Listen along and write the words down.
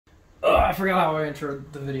Oh, I forgot how I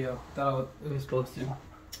introed the video that it was supposed to.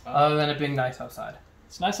 Other than it being nice outside.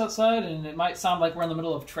 It's nice outside, and it might sound like we're in the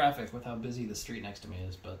middle of traffic with how busy the street next to me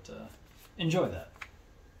is, but enjoy that.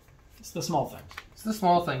 It's the small things. It's the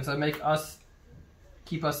small things that make us,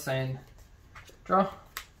 keep us sane. Draw.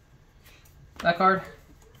 That card.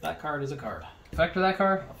 That card is a card. Effect of that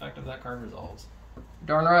card. Effect of that card resolves.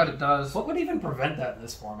 Darn right it does. What would even prevent that in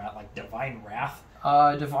this format? Like Divine Wrath?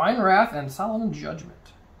 Divine Wrath and Solemn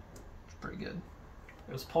Judgment. It's pretty good.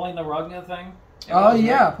 It was pulling the rug a thing? Oh,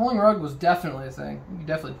 yeah. Right? Pulling rug was definitely a thing. You could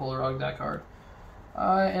definitely pull a rug that card.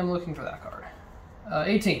 I am looking for that card.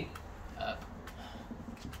 18.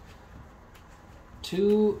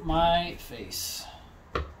 To my face.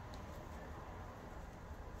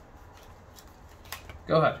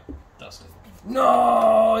 Go ahead. Dusted.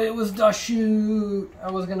 No, it was Dust Shoot.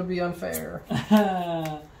 I was going to be unfair.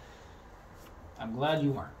 I'm glad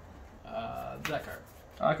you weren't. That card.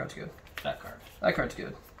 Oh, that card's good. That card. That card's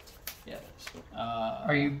good. Yeah, it is.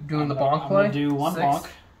 Are you doing the bonk play? I'm going to do one bonk.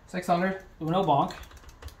 600? Uno bonk.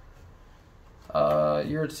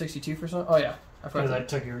 You're at 62 for some? Oh, yeah. Because I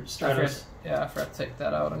took your Stratos. I forgot to take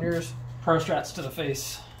that out on yours. Pro Strats to the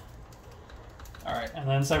face. Alright, and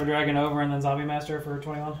then Cyber Dragon over and then Zombie Master for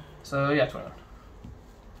 21. So, yeah, 21.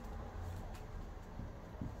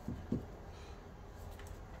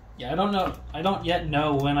 Yeah, I don't know. I don't yet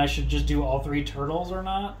know when I should just do all 3 turtles or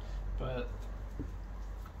not, but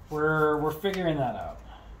we're figuring that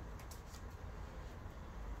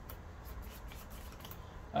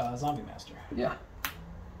out. Zombie Master. Yeah.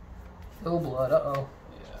 Ill Blood, uh-oh.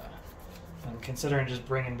 Yeah. I'm considering just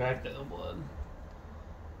bringing back the Ill Blood.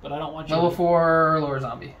 But I don't want you Level 4 Lower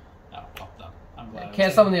Zombie. Oh, well, no. I'm glad.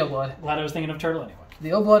 Can't summon the Ill Blood. Glad I was thinking of Turtle anyway. The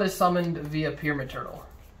Ill Blood is summoned via Pyramid Turtle.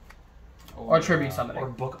 Or Tribute Summoning. Or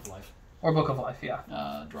Book of Life. Or Book of Life,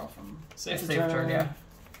 yeah. Draw from Safe Return, yeah.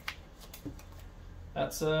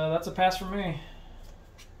 That's a pass for me.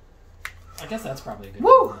 I guess that's probably a good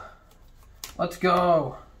Woo! one. Let's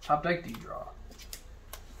go. Top deck D-draw.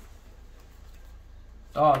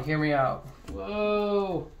 Oh, hear me out.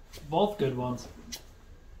 Whoa. Both good ones.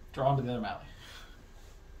 Draw them to the other Mally.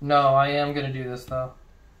 No, I am going to do this, though.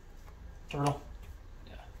 Turtle.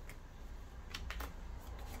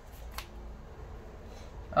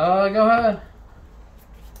 Go ahead.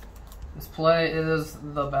 This play is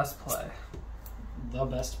the best play. The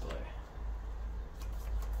best play.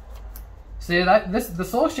 See, the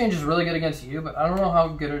Soul Exchange is really good against you, but I don't know how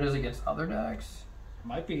good it is against other decks.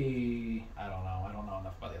 Might be... I don't know. I don't know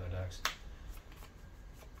enough about the other decks.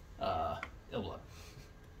 Ill Blood.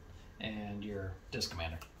 And your Disc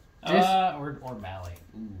Commander. Or Mally.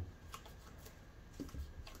 Ooh.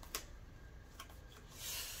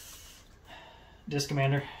 Disc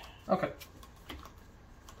Commander. Okay.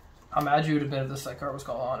 How mad you would have been if this set card was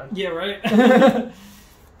called on it. Yeah, right?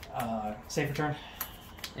 Safe Return.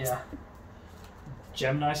 Yeah.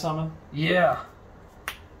 Gemini Summon. Yeah.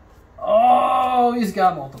 Oh, he's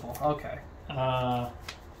got multiple. Okay.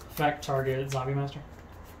 Effect target Zombie Master.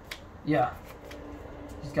 Yeah.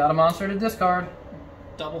 He's got a monster to discard.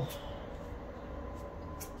 Double.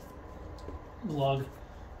 Lug.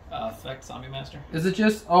 Effect Zombie Master. Is it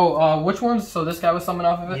just... Oh, which ones? So this guy was summoned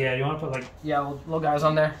off of it? Yeah, you want to put like... Yeah, little guys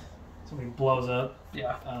on there. Somebody blows up.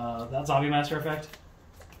 Yeah. That Zombie Master effect.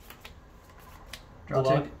 Draw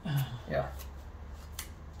Lug. 2. Yeah.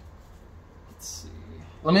 Let's see.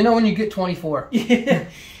 Let me know when you get 24. Yeah.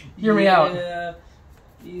 Hear me out. Yeah.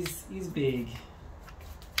 He's big.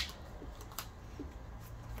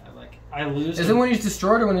 I lose. Is it when he's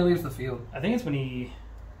destroyed or when he leaves the field? I think it's when he...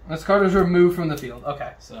 This card is removed from the field.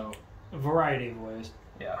 Okay. So, a variety of ways.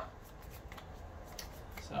 Yeah.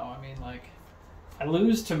 So, I mean, like... I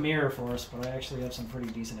lose to Mirror Force, but I actually have some pretty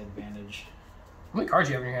decent advantage. How many cards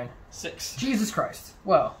do you have in your hand? 6. Jesus Christ.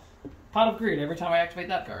 Well. Pot of Greed every time I activate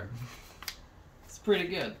that card. It's pretty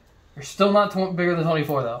good. You're still not bigger than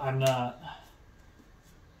 24, though. I'm not.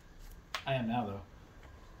 I am now, though.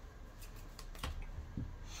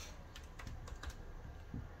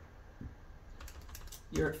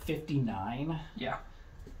 You're at 59? Yeah.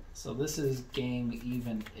 So this is game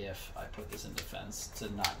even if I put this in defense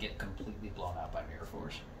to not get completely blown out by Mirror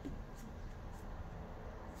Force.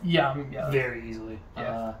 Yeah, yeah. Very easily.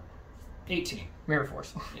 Yeah. 18. Mirror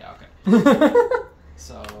Force. Yeah, okay.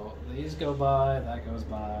 So these go by, that goes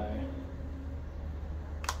by.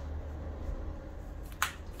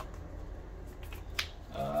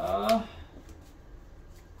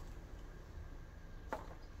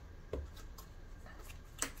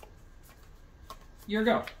 Your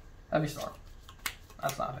go. Heavy Storm.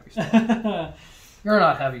 That's not Heavy Storm. You're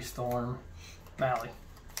not Heavy Storm. Mally.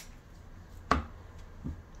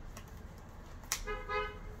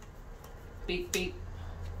 Beep, beep.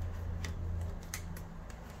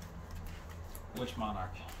 Which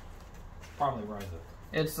monarch? Probably Ryza.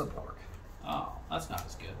 It's the Borg. Oh, that's not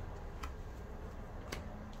as good.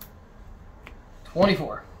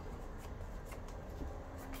 24.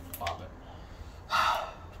 Pop it.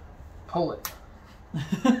 Pull it.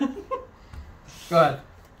 Go ahead.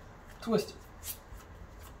 Twist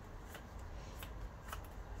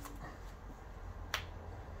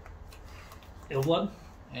it. Illblood.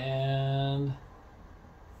 And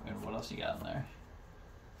what else you got in there?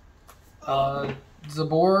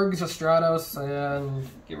 Zaborg, Stratos, and...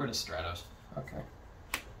 Get rid of Stratos. Okay.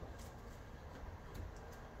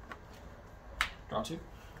 Draw 2.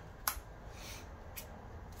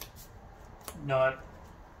 Not.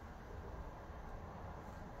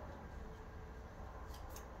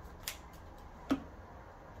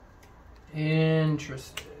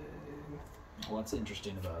 Interesting. What's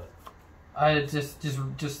interesting about it? I just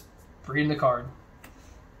reading the card.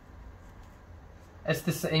 It's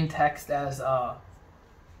the same text as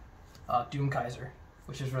Doomkaiser,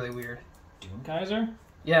 which is really weird. Doomkaiser?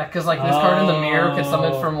 Yeah, because like this card in the mirror could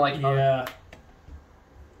summon from like Yeah.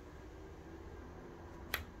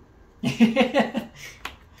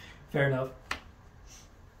 Fair enough.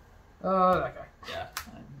 that guy. Yeah.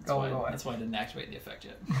 Go away. That's why I didn't activate the effect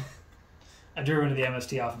yet. I drew into the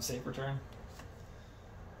MST off of safe return.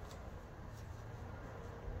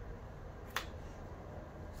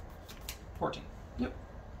 Yep.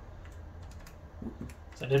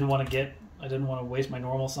 So I didn't want to waste my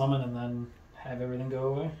normal summon and then have everything go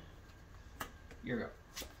away. Your go.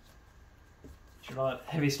 Should I let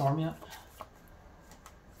Heavy Storm yet?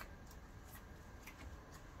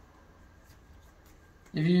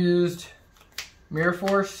 You've used Mirror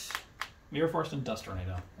Force Mirror Force and Dust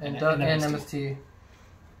Tornado. and MST.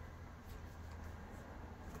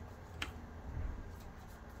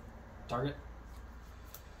 Target?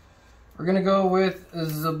 We're gonna go with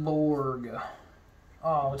Zaborg.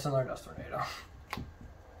 Oh, it's another Dust Tornado.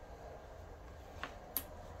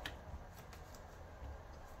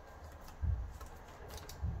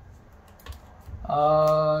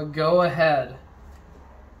 Go ahead.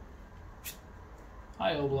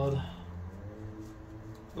 Hi, Illblood.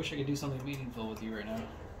 Wish I could do something meaningful with you right now.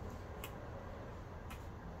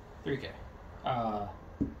 3K.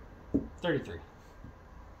 33.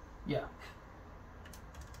 Yeah.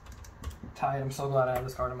 Tied. I'm so glad I have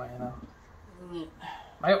this card in my hand now.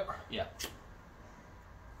 Yeah.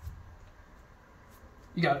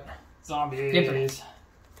 You got it. Zombies. Game 3.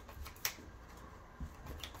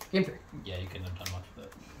 Game 3. Yeah, you couldn't have done much with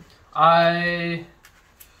it.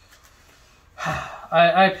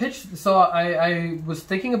 I pitched, so I was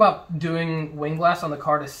thinking about doing Wing Blast on the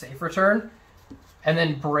card as safe return, and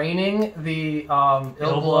then braining the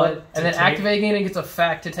Illblood, and then activating it and gets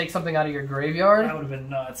effect to take something out of your graveyard. That would have been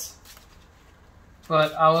nuts.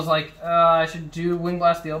 But I was like, I should do Wing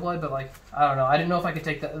Blast the Illblood, but like, I don't know. I didn't know if I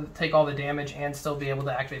could take all the damage and still be able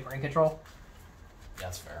to activate brain control.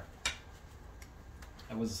 That's fair.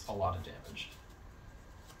 That was a lot of damage.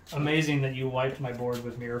 Amazing that you wiped my board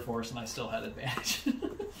with Mirror Force and I still had advantage.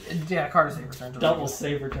 Yeah, card is safe return. Double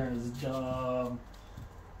save return is dumb.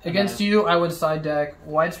 Against you, I would side deck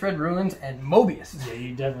Widespread Ruins and Mobius. Yeah,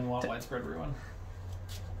 you definitely want Widespread Ruin.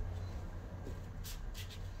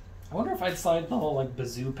 I wonder if I'd side the whole like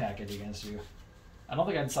Bazoo package against you. I don't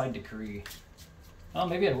think I'd side Decree. Oh,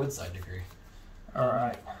 maybe I would side Decree.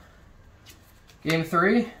 Alright. Game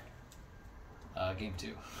 3? Game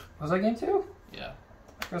 2. Was that game 2? Yeah.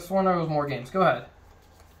 I guess one there was more games. Go ahead.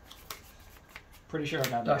 Pretty sure I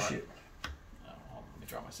got that Dust right. shoot. Oh, let me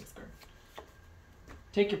draw my 6th card.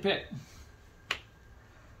 Take your pick.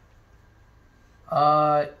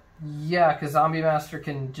 Yeah, because Zombie Master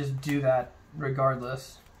can just do that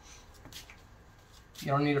regardless. You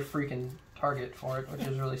don't need a freaking target for it, which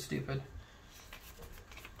is really stupid.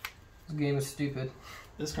 This game is stupid.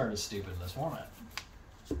 This card is stupid in this format.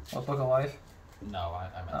 What, Book of Life? No, I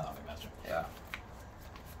meant Zombie Master. Yeah.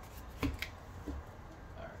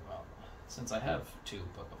 Alright, well, since I have 2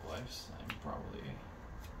 Book of Lives, I'm probably...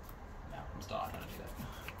 No, I'm still not going to do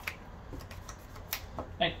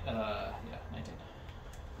that. Yeah, 19.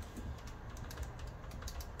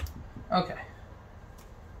 Okay.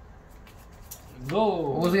 Go!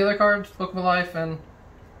 What was the other card? Book of Life and...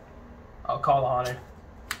 I'll Call the Haunted.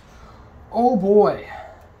 Oh boy.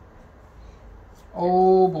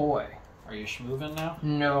 Oh boy. Are you schmoovin' now?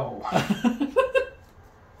 No.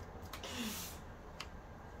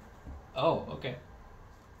 Oh, okay.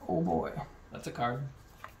 Oh boy. That's a card.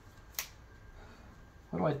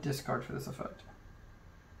 What do I discard for this effect?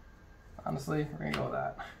 Honestly, we're gonna go with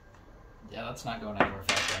that. Yeah, that's not going anywhere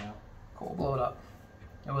fast right now. Cool, blow it up.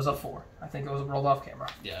 It was a 4. I think it was rolled off camera.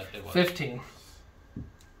 Yeah, it was. 15.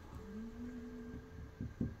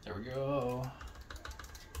 There we go.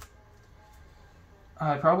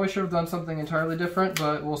 I probably should have done something entirely different,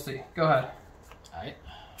 but we'll see. Go ahead. Alright.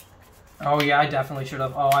 Oh yeah, I definitely should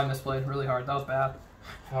have. Oh, I misplayed really hard. That was bad.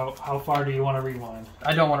 How far do you want to rewind?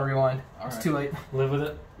 I don't want to rewind. All It's right. too late. Live with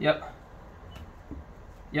it? Yep.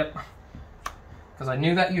 Yep. Because I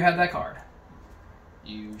knew that you had that card.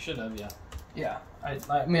 You should have, yeah. Yeah.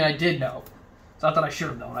 I mean, I did know. It's not that I should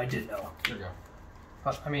have known. I did know. Here we go.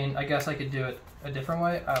 But, I mean, I guess I could do it a different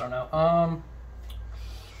way. I don't know.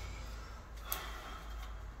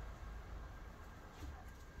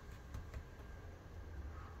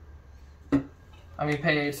 I mean,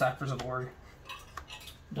 pay 8 sack for Zaborg.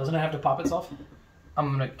 Doesn't it have to pop itself?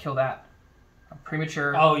 I'm going to kill that. I'm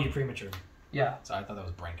premature. Oh, you premature. Yeah. So I thought that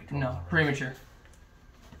was brain control. No, premature.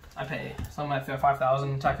 I pay. So I'm at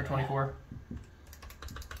 5,000, attack for 24.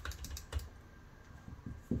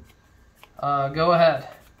 Go ahead.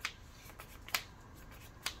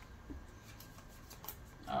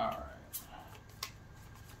 Alright.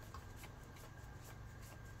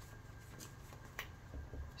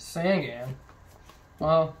 Sangan.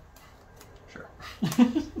 Well, sure.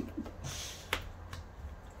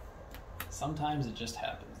 Sometimes it just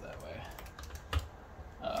happens that way.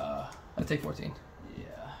 I take 14. Yeah.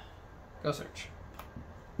 Go search.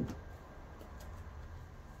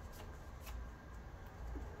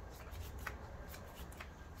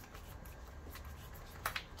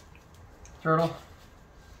 Turtle.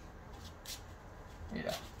 Yeah.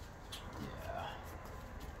 Yeah.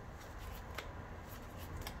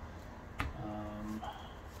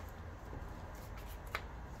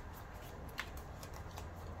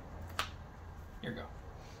 Here you go.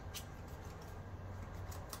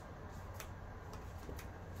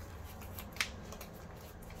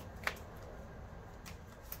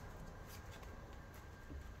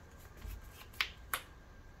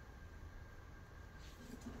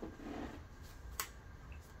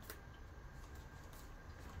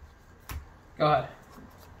 Go ahead.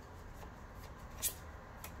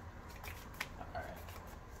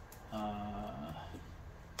 Alright.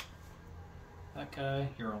 That guy,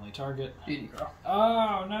 your only target. Beauty girl.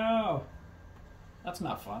 Oh no! That's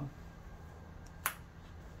not fun.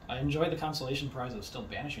 I enjoy the consolation prize of still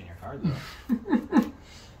banishing your card though.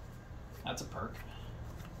 That's a perk.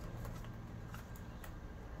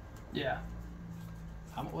 Yeah.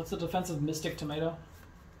 What's the defensive Mystic Tomato?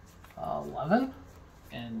 11?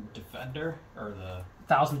 And Defender? Or the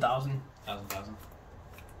 1,000. 1,000?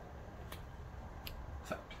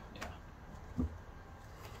 Effect. Yeah.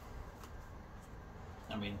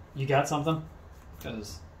 I mean, You got something?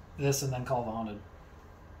 because this and then Call the Haunted.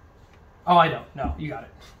 Oh, I don't. No, you got it.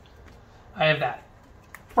 I have that.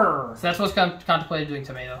 Brr. So that's what's contemplated doing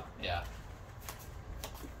tomato. Yeah.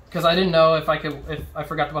 Because I didn't know if I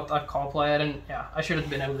forgot about the call play. I should have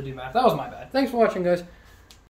been able to do math. That was my bad. Thanks for watching, guys.